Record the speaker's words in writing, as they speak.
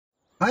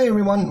Hi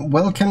everyone,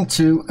 welcome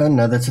to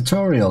another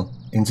tutorial.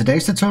 In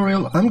today's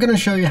tutorial, I'm going to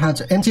show you how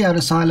to empty out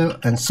a silo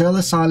and sell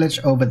the silage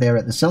over there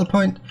at the sell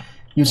point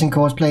using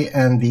Courseplay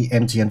and the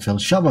empty and fill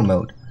shovel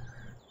mode.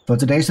 For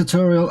today's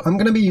tutorial, I'm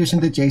going to be using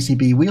the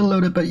JCB wheel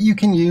loader, but you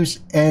can use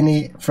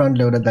any front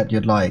loader that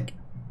you'd like.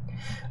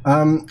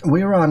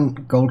 We're on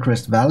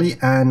Goldcrest Valley,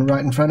 and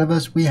right in front of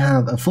us we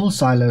have a full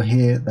silo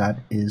here that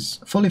is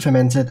fully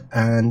fermented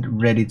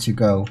and ready to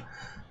go.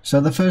 So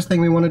the first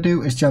thing we want to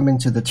do is jump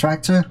into the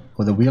tractor,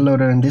 or the wheel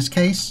loader in this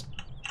case,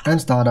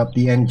 and start up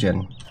the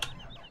engine.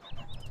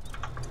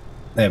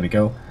 There we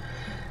go.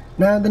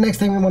 Now the next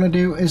thing we want to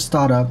do is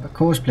start up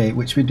Courseplay,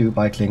 which we do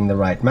by clicking the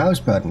right mouse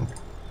button.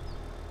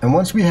 And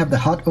once we have the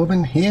HUD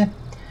open here,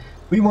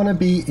 we want to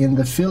be in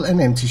the fill and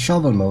empty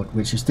shovel mode,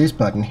 which is this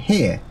button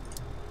here.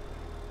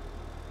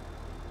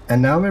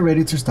 And now we're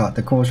ready to start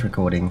the course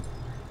recording.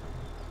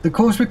 The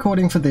course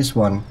recording for this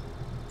one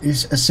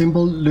is a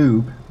simple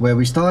loop where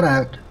we start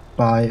out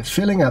by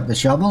filling up the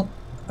shovel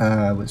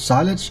with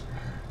silage.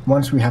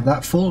 Once we have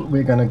that full,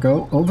 we're going to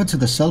go over to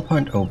the sell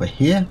point over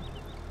here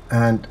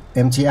and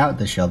empty out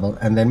the shovel,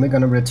 and then we're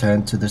going to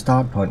return to the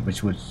start point,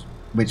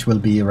 which will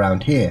be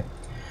around here.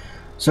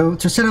 So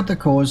to set up the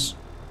course,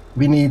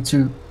 we need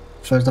to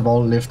first of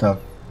all lift off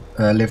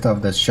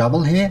the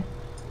shovel here,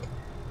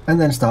 and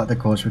then start the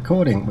course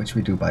recording, which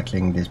we do by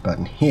clicking this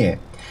button here.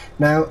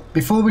 Now,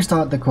 before we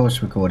start the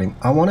course recording,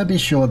 I want to be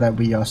sure that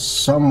we are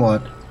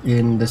somewhat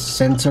in the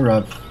center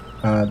of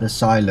the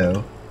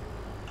silo.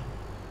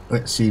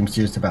 It seems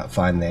just about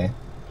fine there.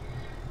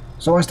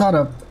 So I start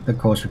up the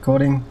course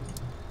recording,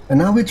 and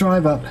now we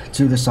drive up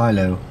to the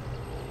silo,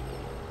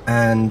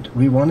 and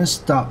we want to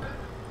stop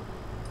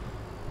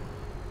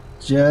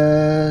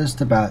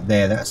just about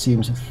there. That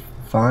seems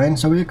fine.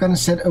 So we're going to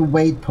set a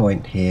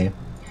waypoint here.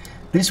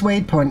 This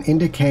waypoint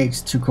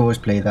indicates to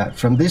Courseplay that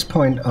from this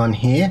point on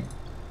here,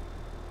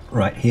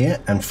 right here,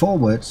 and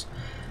forwards,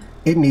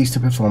 it needs to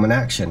perform an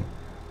action.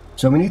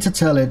 So we need to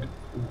tell it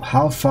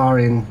how far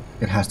in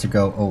it has to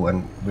go. Oh,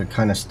 and we're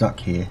kind of stuck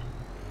here.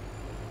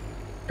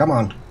 Come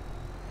on.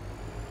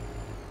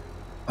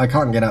 I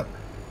can't get up.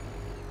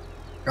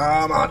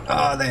 Come on.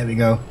 Oh, there we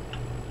go.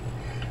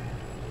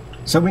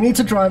 So we need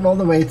to drive all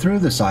the way through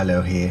the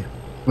silo here,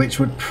 which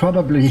would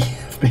probably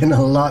have been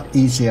a lot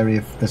easier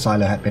if the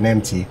silo had been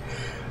empty.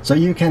 So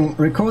you can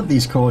record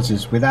these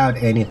courses without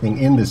anything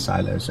in the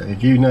silo. So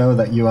if you know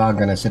that you are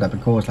going to set up a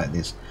course like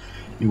this,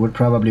 you would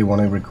probably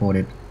want to record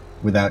it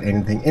without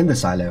anything in the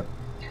silo.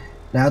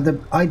 Now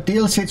the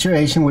ideal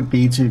situation would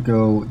be to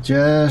go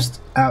just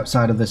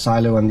outside of the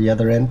silo on the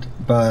other end,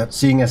 but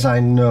seeing as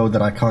I know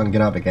that I can't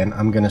get up again,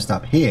 I'm going to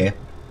stop here.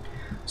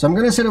 So I'm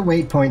going to set a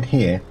waypoint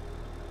here.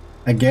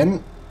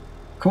 Again,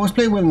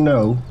 Courseplay will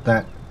know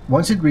that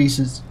once it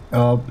reaches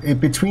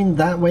between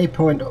that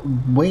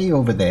waypoint way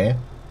over there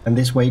and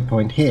this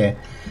waypoint here,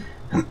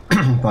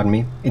 pardon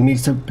me, it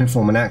needs to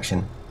perform an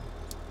action.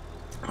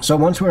 So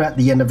once we're at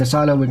the end of the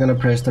silo, we're going to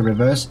press the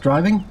reverse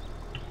driving,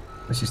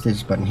 which is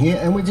this button here,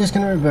 and we're just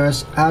going to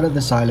reverse out of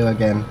the silo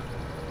again.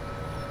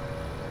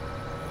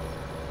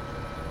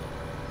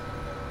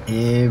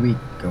 Here we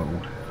go.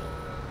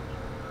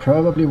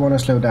 Probably want to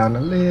slow down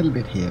a little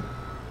bit here.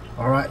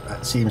 Alright,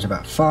 that seems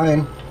about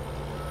fine.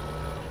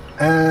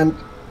 And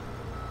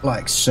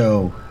like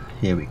so,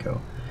 here we go.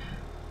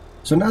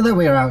 So now that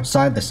we're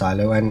outside the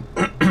silo and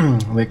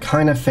we're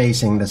kind of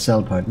facing the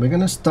sell point, we're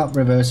going to stop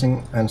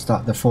reversing and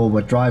start the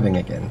forward driving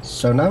again.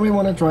 So now we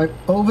want to drive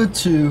over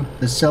to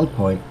the sell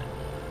point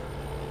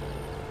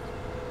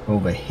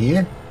over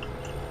here,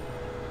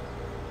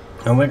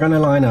 and we're going to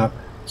line up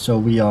so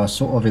we are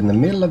sort of in the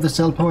middle of the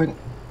sell point,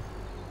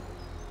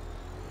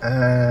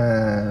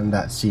 and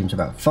that seems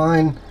about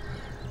fine.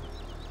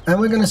 And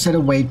we're going to set a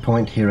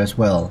waypoint here as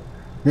well.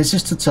 This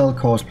is to tell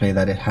Courseplay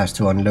that it has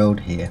to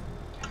unload here.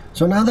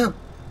 So now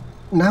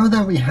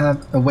that we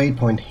have a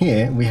waypoint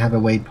here, we have a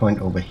waypoint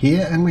over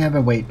here, and we have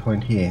a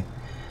waypoint here.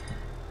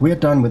 We are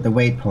done with the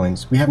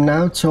waypoints. We have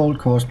now told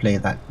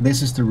Courseplay that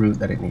this is the route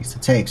that it needs to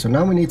take. So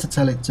now we need to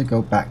tell it to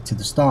go back to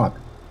the start.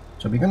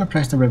 So we're going to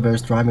press the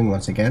reverse driving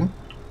once again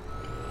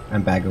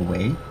and back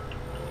away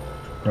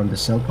from the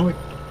sell point.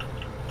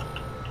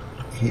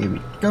 Here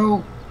we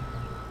go.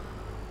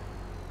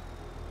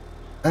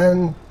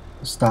 And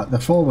start the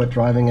forward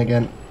driving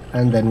again,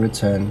 and then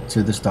return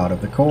to the start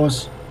of the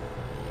course,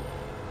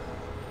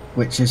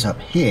 which is up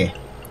here.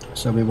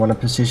 So we want to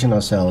position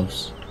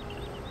ourselves.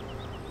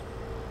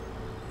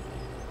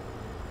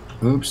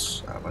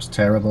 Oops, that was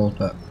terrible,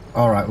 but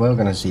alright, we're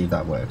going to see if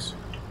that works.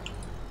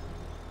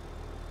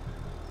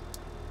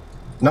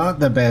 Not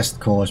the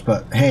best course,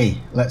 but hey,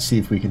 let's see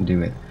if we can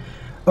do it.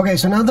 Okay,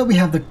 so now that we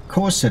have the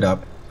course set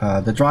up,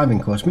 the driving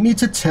course, we need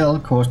to tell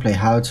Courseplay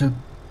how to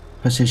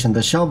position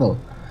the shovel.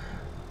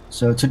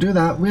 So to do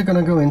that, we're going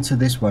to go into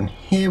this one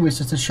here, which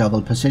is the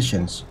shovel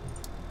positions.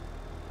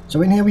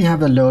 So in here we have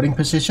the loading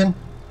position,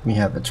 we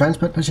have the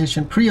transport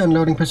position,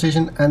 pre-unloading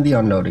position, and the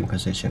unloading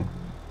position.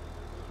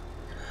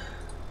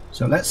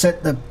 So let's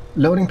set the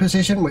loading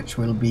position, which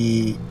will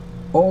be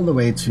all the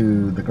way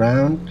to the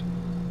ground.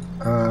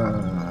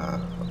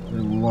 We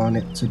want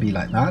it to be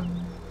like that.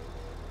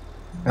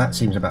 That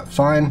seems about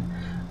fine.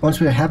 Once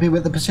we're happy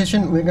with the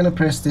position, we're going to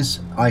press this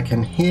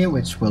icon here,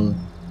 which will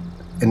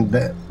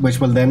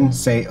then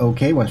say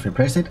OK once we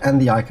press it,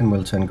 and the icon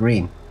will turn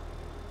green.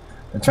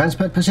 The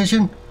transport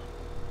position,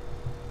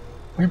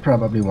 we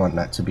probably want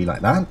that to be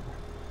like that.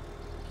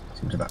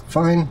 Seems about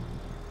fine.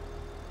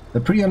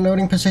 The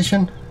pre-unloading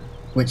position,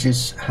 which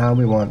is how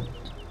we want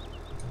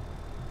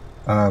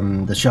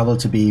the shovel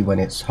to be when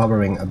it's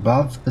hovering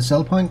above the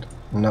sell point,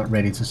 not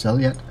ready to sell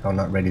yet, or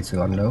not ready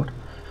to unload.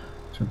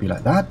 Should be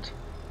like that.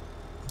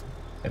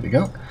 There we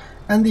go.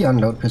 And the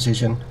unload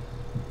position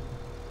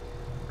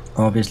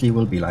obviously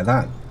will be like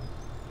that.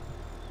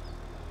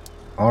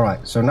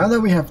 Alright, so now that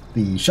we have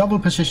the shovel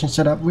position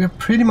set up, we're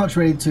pretty much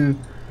ready to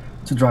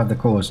drive the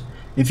course.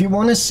 If you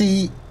want to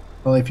see,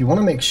 or if you want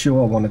to make sure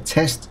or want to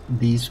test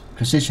these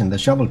positions, the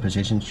shovel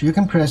positions, you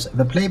can press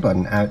the play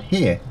button out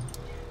here,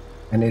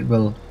 and it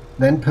will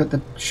then put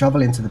the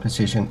shovel into the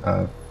position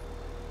of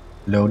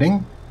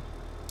loading,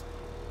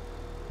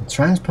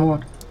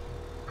 transport,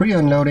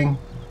 pre-unloading,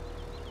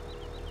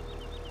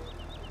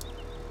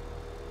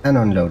 and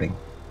unloading.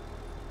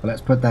 Well,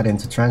 let's put that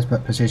into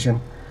transport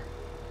position.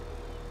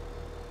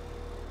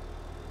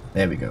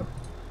 There we go.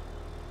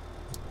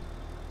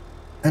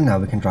 And now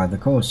we can drive the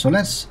course. So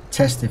let's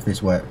test if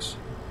this works.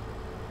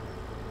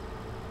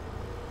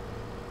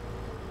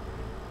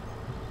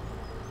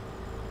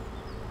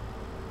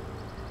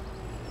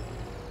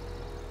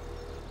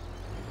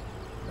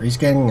 He's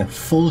getting a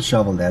full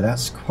shovel there.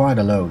 That's quite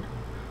a load.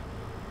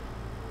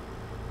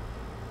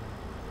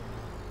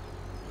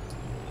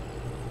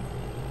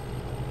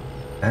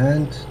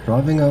 And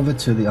driving over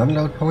to the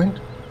unload point.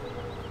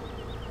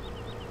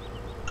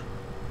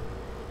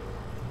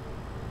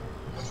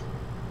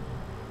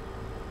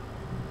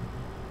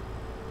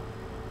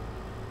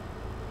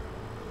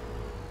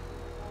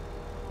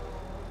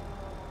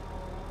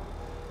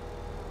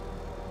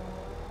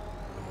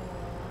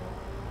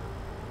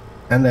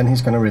 And then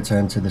he's going to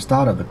return to the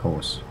start of the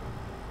course.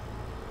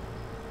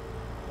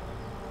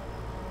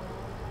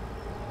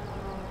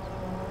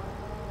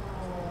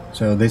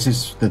 So this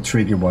is the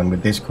tricky one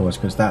with this course,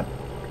 because that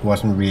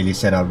wasn't really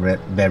set up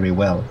very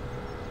well.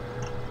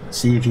 Let's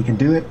see if you can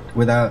do it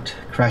without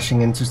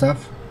crashing into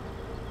stuff.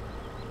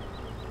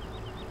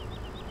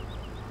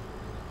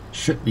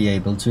 Should be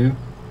able to.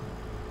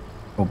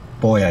 Oh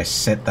boy, I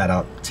set that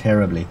up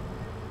terribly.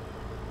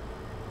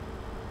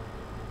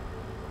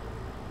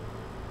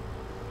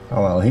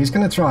 Oh well, he's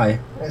gonna try.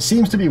 It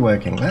seems to be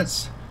working.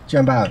 Let's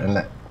jump out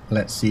and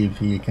let's see if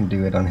he can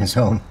do it on his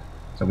own,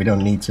 so we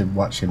don't need to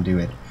watch him do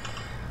it.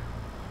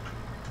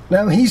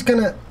 Now he's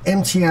gonna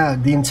empty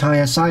out the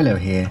entire silo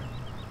here,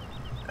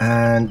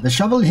 and the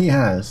shovel he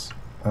has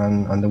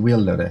on the wheel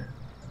loader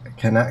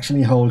can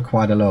actually hold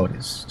quite a load.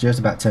 It's just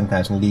about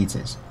 10,000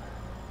 liters.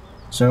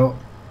 So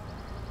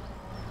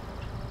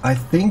I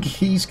think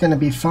he's gonna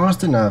be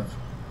fast enough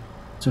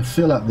to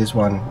fill up this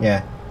one.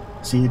 Yeah,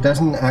 see, it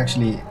doesn't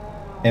actually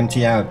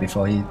empty out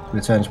before he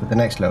returns with the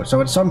next load.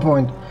 So at some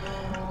point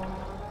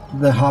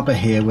the hopper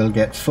here will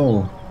get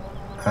full,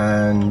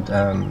 and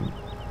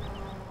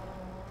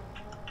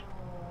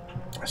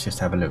let's just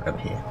have a look up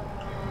here.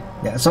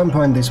 Yeah, at some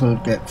point this will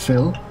get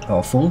full,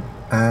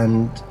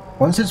 and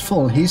once it's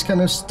full, he's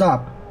gonna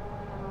stop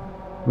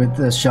with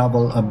the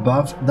shovel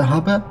above the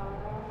hopper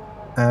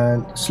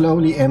and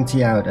slowly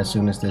empty out as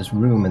soon as there's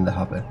room in the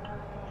hopper.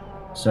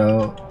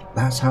 So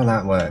that's how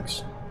that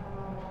works.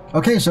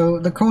 Okay, so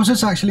the course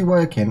is actually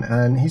working,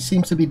 and he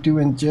seems to be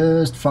doing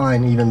just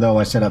fine, even though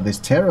I set up this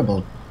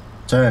terrible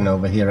turn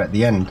over here at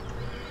the end.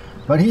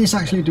 But he's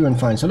actually doing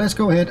fine. So let's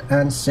go ahead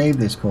and save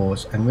this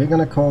course, and we're going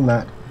to call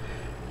that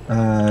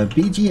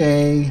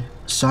BGA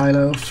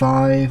Silo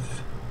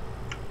 5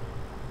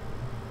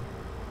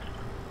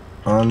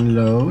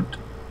 Unload.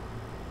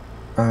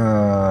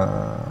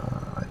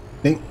 I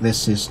think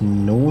this is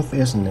north,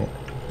 isn't it?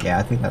 Yeah,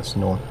 I think that's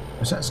north.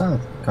 Was that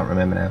south? Can't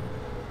remember now.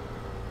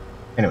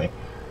 Anyway.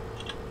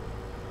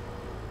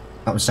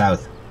 That was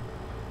south.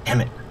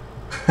 Damn it.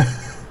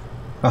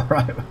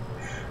 Alright.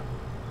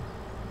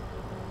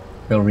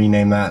 We'll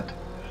rename that.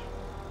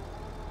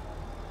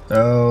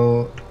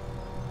 So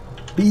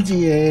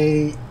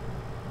BGA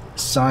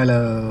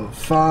Silo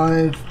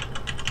 5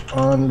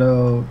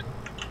 Unload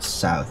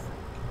South.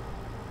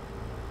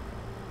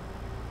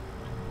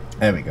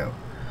 There we go.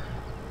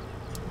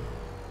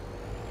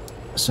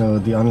 So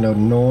the unload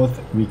north,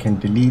 we can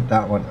delete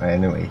that one.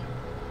 Anyway,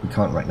 we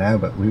can't right now,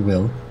 but we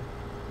will.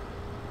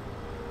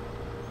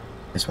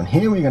 This one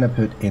here we're going to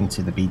put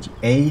into the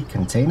BGA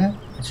container,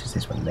 which is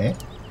this one there.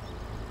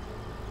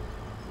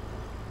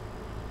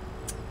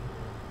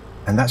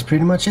 And that's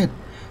pretty much it.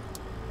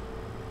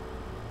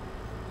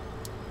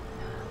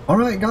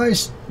 Alright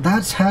guys,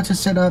 that's how to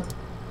set up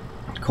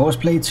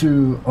Courseplay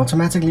to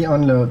automatically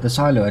unload the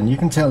silo, and you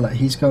can tell that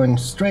he's going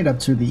straight up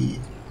to the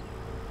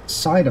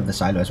side of the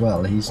silo as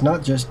well. He's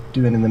not just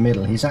doing in the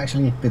middle, he's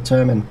actually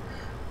determined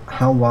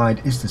how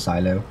wide is the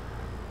silo.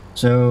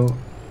 So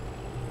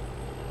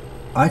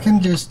I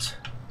can just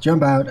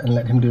jump out and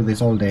let him do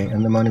this all day,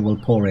 and the money will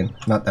pour in.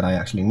 Not that I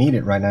actually need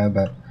it right now,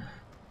 but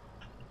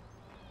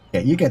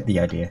yeah, you get the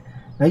idea.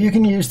 Now you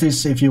can use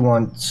this if you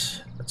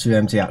want to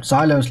empty out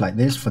silos like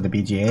this for the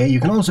BGA. You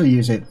can also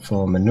use it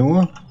for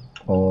manure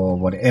or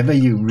whatever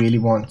you really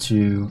want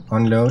to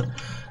unload.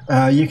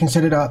 You can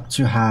set it up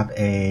to have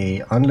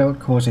a unload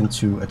course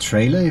into a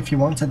trailer if you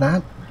wanted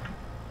that.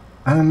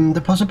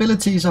 The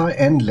possibilities are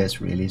endless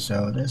really,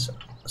 so there's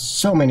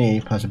so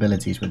many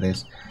possibilities with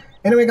this.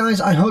 Anyway guys,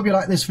 I hope you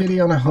liked this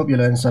video and I hope you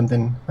learned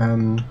something,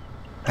 and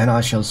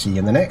I shall see you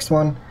in the next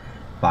one.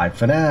 Bye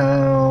for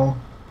now.